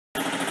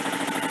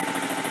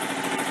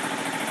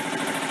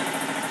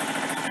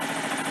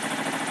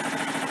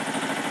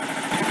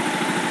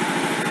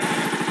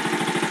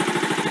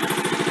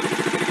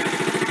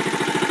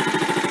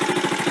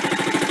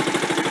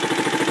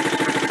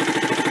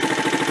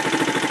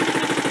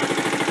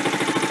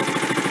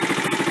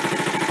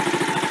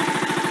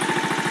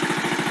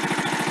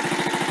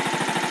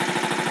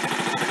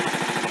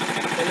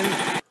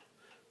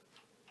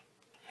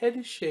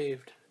is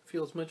shaved.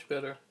 Feels much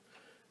better.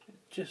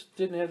 Just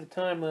didn't have the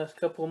time last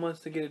couple of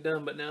months to get it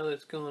done, but now that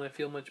it's gone, I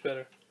feel much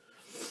better.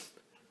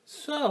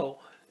 So,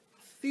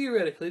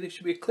 theoretically, there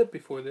should be a clip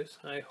before this,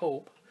 I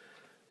hope.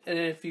 And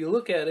if you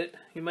look at it,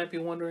 you might be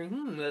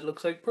wondering, that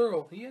looks like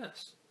Pearl.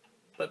 Yes,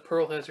 but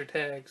Pearl has her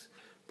tags.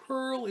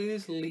 Pearl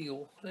is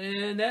legal,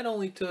 and that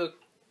only took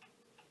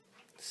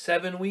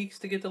 7 weeks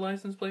to get the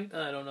license plate.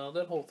 I don't know,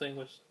 that whole thing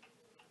was...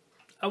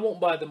 I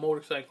won't buy the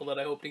motorcycle that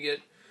I hope to get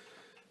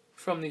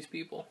from these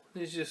people.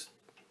 It's just,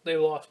 they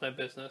lost my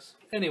business.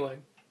 Anyway,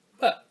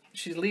 but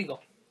she's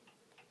legal.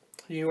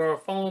 You are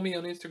following me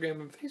on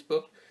Instagram and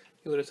Facebook,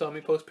 you would have saw me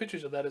post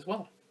pictures of that as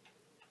well.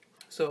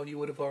 So you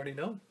would have already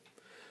known.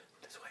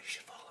 That's why you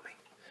should follow me.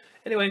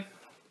 Anyway,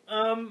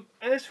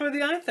 as for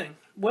the eye thing,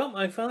 well,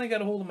 I finally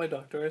got a hold of my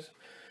doctors,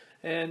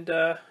 and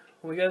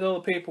we got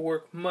all the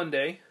paperwork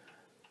Monday.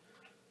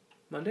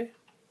 Monday?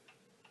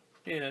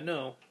 Yeah,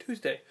 no,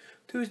 Tuesday.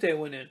 Tuesday I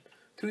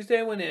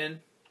went in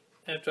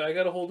after I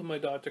got a hold of my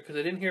doctor because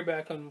I didn't hear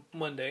back on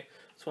Monday.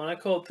 So when I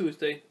called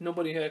Tuesday,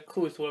 nobody had a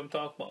clue as to what I'm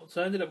talking about.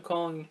 So I ended up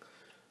calling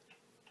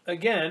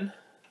again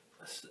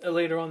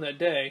later on that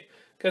day.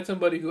 Got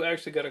somebody who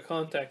actually got a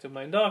contact of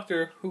my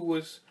doctor who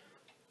was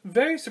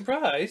very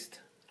surprised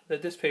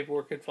that this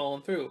paperwork had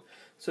fallen through.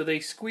 So they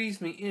squeezed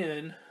me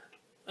in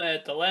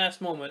at the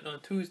last moment on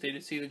Tuesday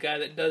to see the guy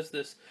that does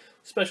this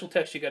special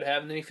test you gotta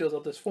have, and then he fills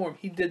out this form.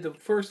 He did the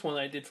first one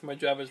I did for my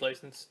driver's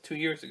license 2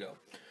 years ago.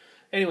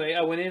 Anyway,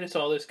 I went in and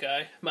saw this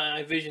guy.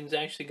 My vision's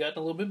actually gotten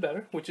a little bit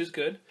better, which is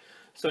good.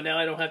 So now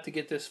I don't have to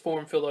get this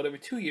form filled out every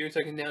 2 years.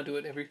 I can now do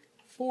it every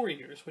 4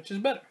 years, which is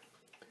better.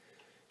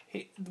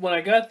 When I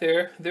got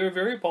there, they were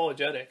very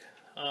apologetic.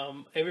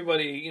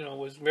 Everybody,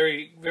 was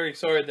very, very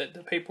sorry that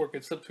the paperwork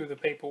had slipped through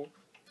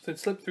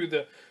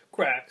the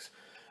cracks,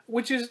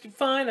 which is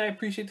fine. I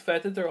appreciate the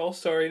fact that they're all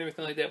sorry and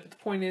everything like that. But the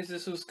point is,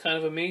 this was kind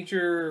of a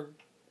major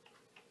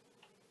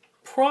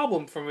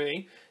problem for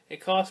me. It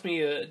cost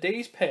me a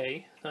day's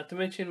pay, not to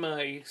mention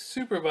my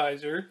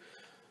supervisor,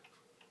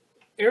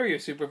 area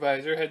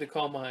supervisor, had to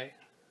call my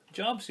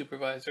job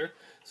supervisor.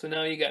 So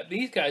now you got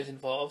these guys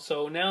involved.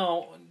 So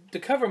now, to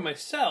cover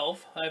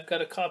myself, I've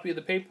got a copy of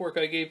the paperwork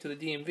I gave to the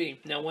DMV.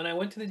 Now, when I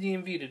went to the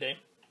DMV today,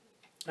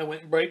 I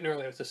went bright and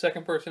early. I was the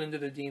second person into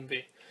the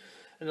DMV.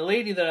 And the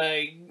lady that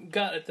I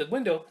got at the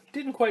window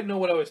didn't quite know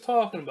what I was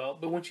talking about,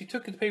 but when she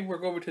took the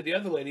paperwork over to the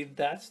other lady,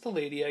 that's the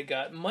lady I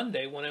got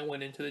Monday when I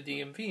went into the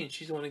DMV, and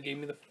she's the one who gave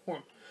me the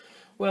form.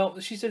 Well,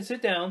 she said,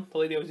 sit down. The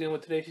lady I was dealing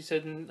with today, she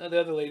said, and the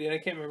other lady, and I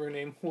can't remember her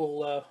name,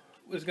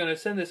 was going to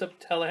send this up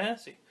to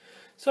Tallahassee.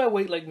 So I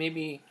wait like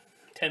maybe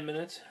 10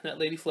 minutes, and that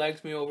lady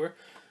flags me over.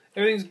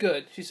 Everything's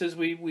good. She says,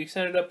 we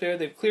sent it up there,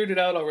 they've cleared it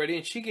out already,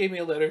 and she gave me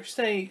a letter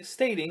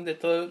stating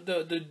that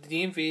the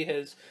DMV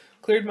has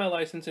cleared my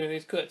license and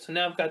everything's good. So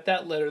now I've got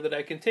that letter that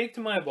I can take to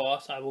my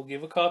boss. I will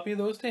give a copy of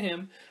those to him,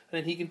 and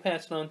then he can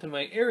pass it on to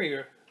my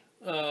area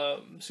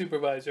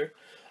supervisor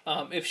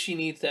if she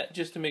needs that,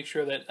 just to make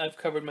sure that I've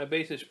covered my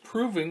bases,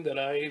 proving that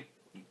I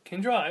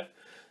can drive.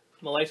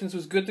 My license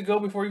was good to go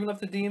before I even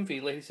left the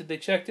DMV. Lady said they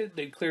checked it,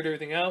 they cleared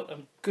everything out,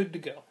 I'm good to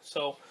go.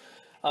 So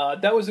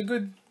that was a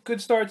good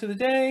start to the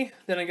day.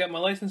 Then I got my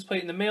license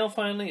plate in the mail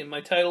finally, and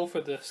my title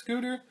for the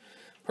scooter.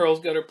 Pearl's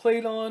got her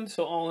plate on,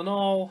 so all in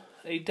all,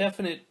 a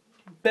definite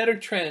better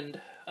trend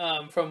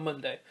from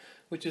Monday,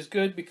 which is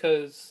good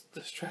because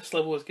the stress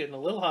level was getting a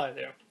little high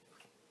there.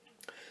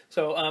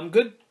 So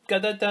good,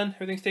 got that done,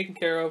 everything's taken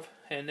care of,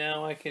 and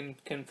now I can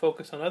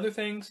focus on other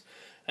things.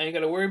 I ain't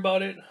got to worry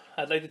about it.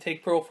 I'd like to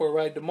take Pearl for a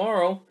ride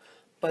tomorrow,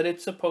 but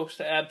it's supposed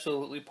to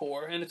absolutely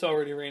pour, and it's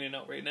already raining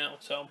out right now,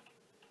 so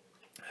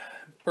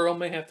Pearl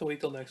may have to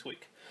wait till next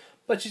week.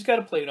 But she's got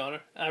a plate on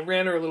her. I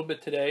ran her a little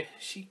bit today.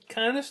 She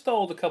kind of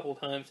stalled a couple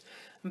times.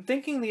 I'm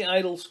thinking the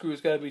idle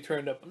screw's got to be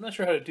turned up. I'm not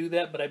sure how to do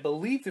that, but I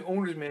believe the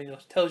owner's manual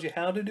tells you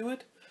how to do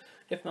it.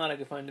 If not, I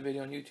can find the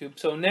video on YouTube.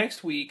 So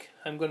next week,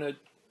 I'm going to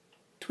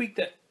tweak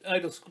that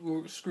idle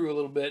screw a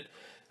little bit,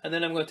 and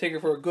then I'm going to take her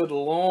for a good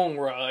long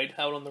ride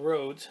out on the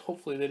roads.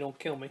 Hopefully they don't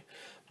kill me.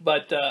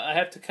 But I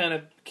have to kind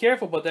of be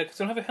careful about that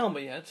because I don't have a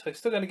helmet yet, so I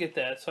still got to get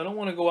that. So I don't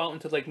want to go out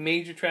into like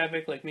major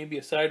traffic, like maybe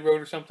a side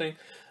road or something.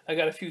 I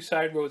got a few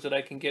side roads that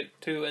I can get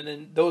to, and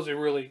then those are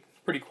really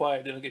pretty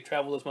quiet. They don't get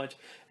traveled as much.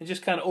 And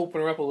just kind of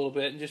open her up a little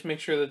bit and just make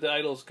sure that the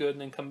idle's good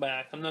and then come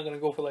back. I'm not going to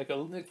go for like a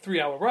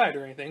 3-hour ride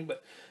or anything,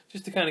 but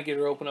just to kind of get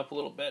her open up a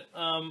little bit.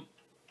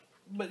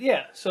 But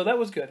yeah, so that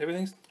was good.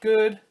 Everything's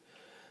good.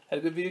 Had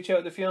a good video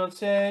chat with the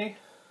fiance.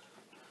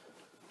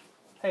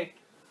 Hey,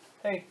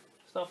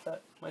 stop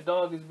that. My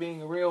dog is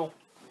being a real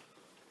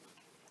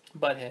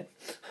butthead.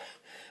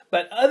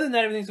 But other than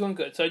that, everything's going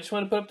good. So I just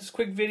want to put up this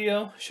quick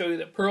video, show you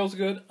that Pearl's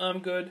good, I'm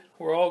good,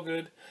 we're all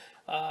good.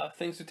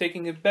 Things are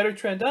taking a better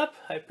trend up.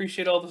 I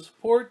appreciate all the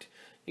support.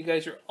 You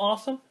guys are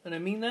awesome, and I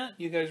mean that.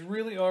 You guys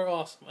really are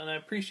awesome, and I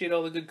appreciate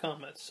all the good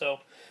comments. So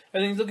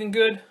everything's looking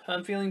good.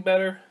 I'm feeling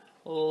better.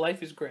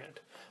 Life is grand.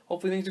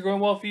 Hopefully things are going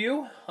well for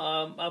you.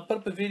 I'll put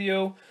up a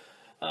video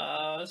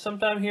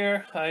sometime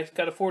here. I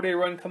got a 4-day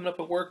run coming up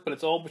at work, but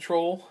it's all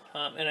patrol,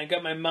 and I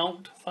got my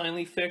mount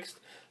finally fixed.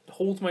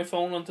 holds my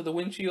phone onto the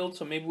windshield,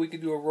 so maybe we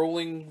could do a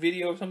rolling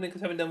video or something,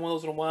 because I haven't done one of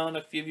those in a while, and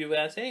a few of you have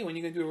asked, hey, when are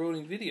you going to do a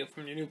rolling video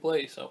from your new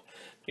place? So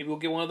maybe we'll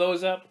get one of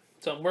those up.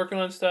 So I'm working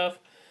on stuff.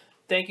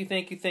 Thank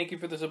you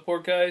for the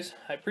support, guys.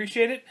 I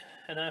appreciate it,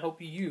 and I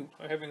hope you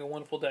are having a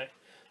wonderful day.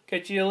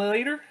 Catch you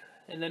later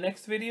in the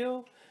next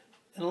video,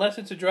 unless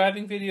it's a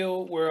driving video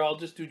where I'll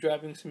just do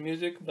driving some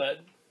music,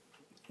 but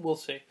we'll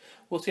see.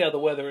 We'll see how the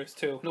weather is,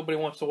 too. Nobody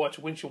wants to watch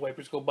windshield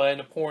wipers go by in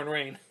the pouring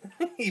rain,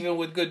 even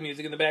with good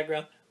music in the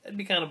background. That'd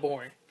be kind of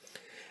boring.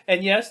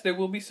 And yes, there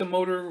will be some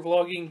motor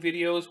vlogging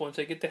videos once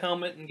I get the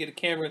helmet and get a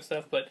camera and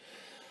stuff, but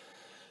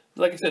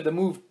like I said, the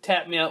move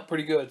tapped me out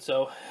pretty good,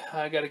 so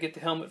I got to get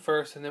the helmet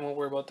first, and then we'll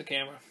worry about the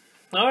camera.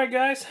 Alright,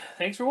 guys.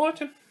 Thanks for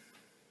watching.